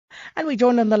And we're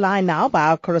joined on the line now by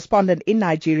our correspondent in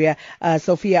Nigeria,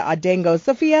 Sophia Adengo.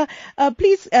 Sophia,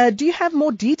 please, do you have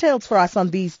more details for us on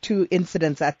these two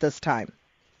incidents at this time?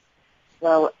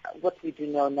 Well, what we do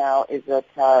know now is that,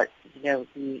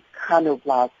 the Kano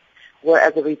blasts were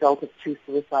as a result of two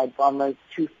female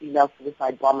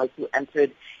suicide bombers who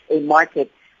entered a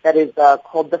market that is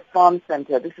called the Farm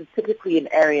Center. This is typically an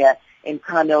area in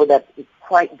Kano that is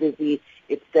quite busy.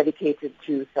 It's dedicated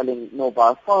to selling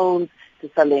mobile phones, to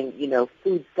selling,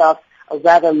 foodstuffs, a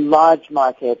rather large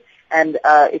market. And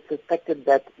it's suspected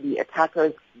that the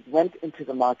attackers went into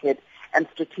the market and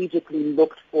strategically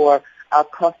looked for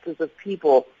clusters of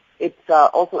people. It's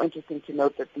also interesting to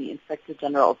note that the Inspector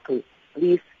General of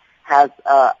Police has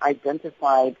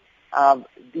identified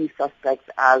these suspects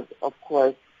as, of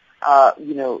course,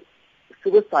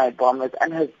 suicide bombers,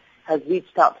 and has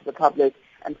reached out to the public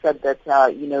and said that,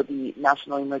 the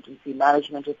National Emergency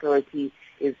Management Authority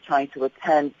is trying to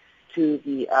attend to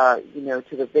the,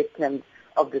 to the victims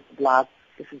of this blast.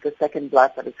 This is the second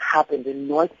blast that has happened in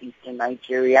northeastern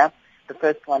Nigeria. The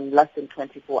first one, less than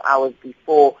 24 hours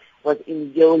before, was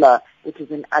in Yola, which is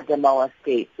in Adamawa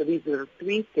State. So these are the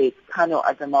three states, Kano,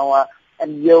 Adamawa,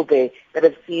 and Yobe, that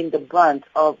have seen the brunt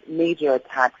of major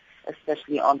attacks,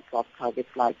 especially on soft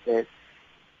targets like this.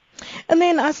 And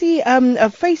then I see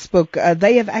Facebook,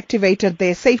 they have activated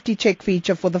their safety check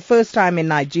feature for the first time in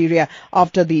Nigeria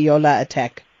after the Yola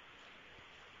attack.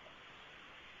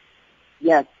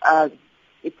 Yes,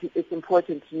 it's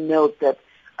important to note that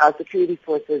security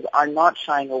forces are not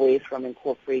shying away from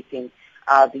incorporating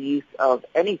the use of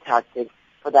any tactics,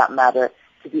 for that matter,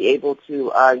 to be able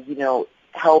to,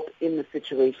 help in the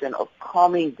situation of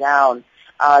calming down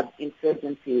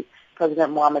insurgencies.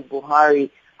 President Muhammad Buhari,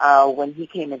 when he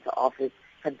came into office,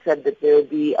 had said that there would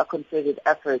be a concerted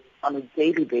effort on a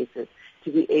daily basis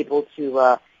to be able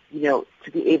to,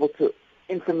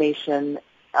 information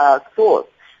source.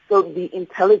 So the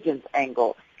intelligence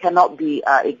angle cannot be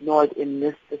ignored in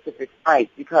this specific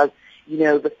fight, because,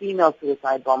 the female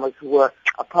suicide bombers who were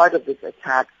a part of this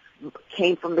attack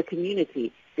came from the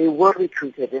community. They were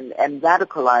recruited and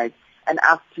radicalized and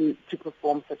asked to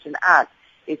perform such an act.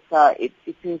 It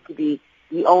seems to be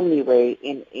the only way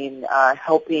in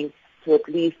helping to at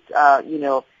least,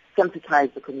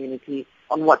 sensitize the community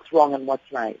on what's wrong and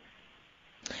what's right.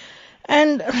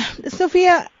 And,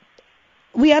 Sophia,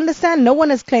 we understand no one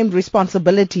has claimed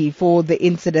responsibility for the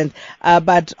incident,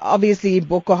 but obviously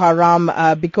Boko Haram,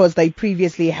 because they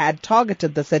previously had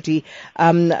targeted the city,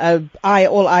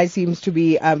 all eyes seems to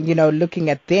be, looking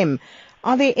at them.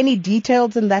 Are there any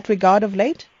details in that regard of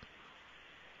late?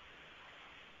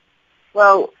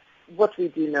 Well, what we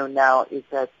do know now is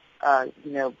that,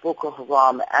 Boko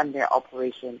Haram and their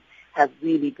operation has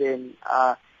really been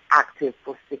active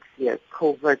for 6 years,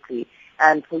 covertly.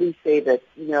 And police say that,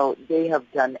 they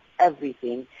have done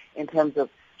everything in terms of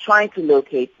trying to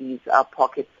locate these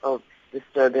pockets of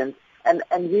disturbance and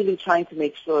really trying to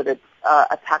make sure that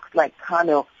attacks like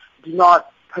Kano do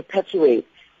not perpetuate.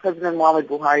 President Muhammad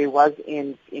Buhari was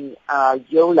in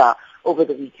Yola over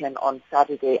the weekend on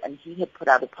Saturday, and he had put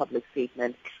out a public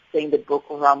statement saying that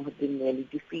Boko Haram had been nearly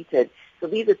defeated. So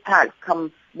these attacks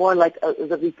come more like a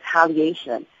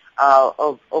retaliation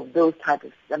of those type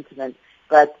of sentiments.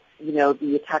 But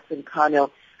the attacks in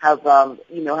Kano have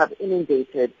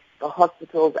inundated the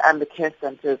hospitals and the care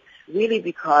centers, really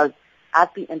because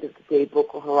at the end of the day,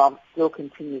 Boko Haram still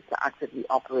continues to actively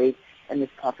operate in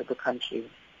this part of the country.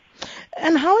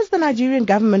 And how is the Nigerian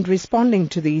government responding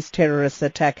to these terrorist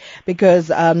attacks? Because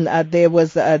there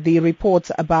was the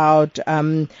reports about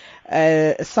Sambo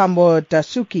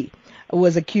Dasuki,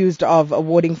 was accused of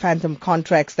awarding phantom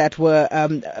contracts that were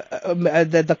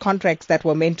the contracts that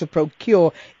were meant to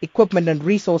procure equipment and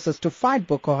resources to fight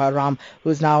Boko Haram, who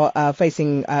is now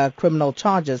facing criminal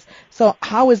charges. So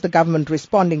how is the government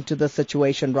responding to the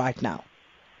situation right now?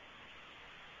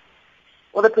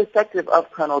 Well, the perspective of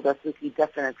Colonel Dasuki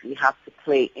definitely has to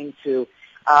play into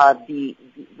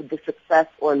the success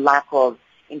or lack of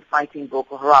in fighting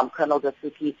Boko Haram. Colonel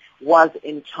Dasuki was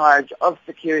in charge of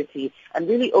security and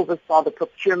really oversaw the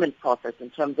procurement process in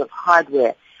terms of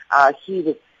hardware. He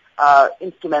was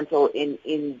instrumental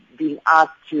in being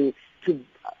asked to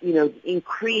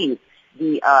increase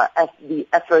the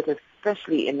effort,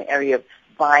 especially in the area of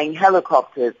buying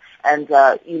helicopters and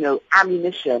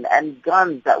ammunition and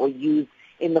guns that were used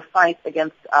in the fight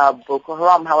against Boko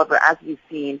Haram. However, as we've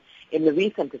seen in the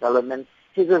recent developments,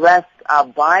 his arrest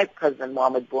by President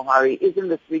Muhammad Buhari is in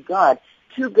this regard.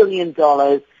 $2 billion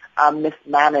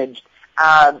mismanaged.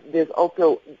 There's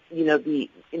also, the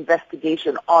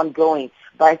investigation ongoing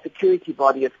by a security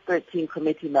body of 13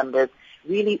 committee members,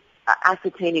 really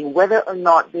ascertaining whether or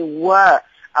not there were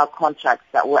contracts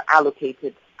that were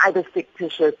allocated, either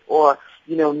fictitious or,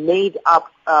 made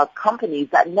up companies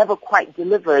that never quite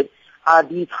delivered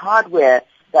these hardware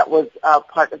that was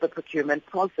part of the procurement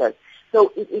process.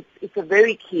 So it's a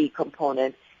very key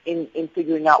component in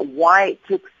figuring out why it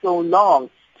took so long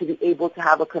to be able to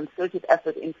have a concerted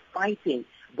effort in fighting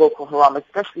Boko Haram,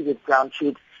 especially with ground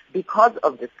troops, because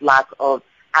of this lack of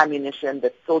ammunition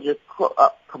that soldiers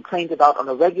complained about on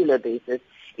a regular basis.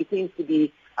 It seems to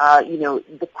be,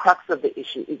 the crux of the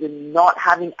issue is in not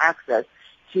having access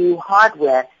to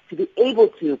hardware to be able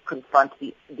to confront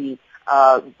the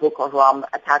Boko Haram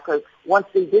attackers once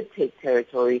they did take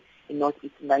territory in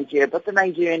northeastern Nigeria. But the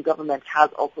Nigerian government has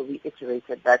also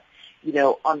reiterated that,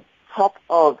 on top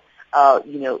of,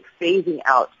 phasing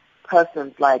out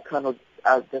persons like Colonel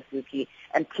Dasuki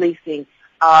and placing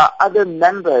other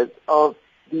members of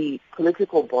the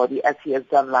political body, as he has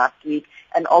done last week,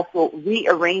 and also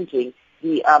rearranging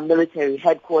the military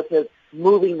headquarters,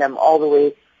 moving them all the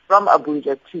way from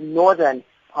Abuja to northern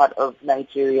part of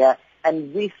Nigeria,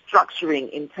 and restructuring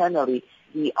internally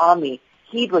the army.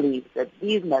 He believes that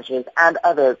these measures and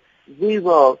others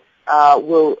will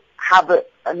have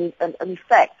an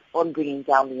effect on bringing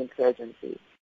down the insurgency.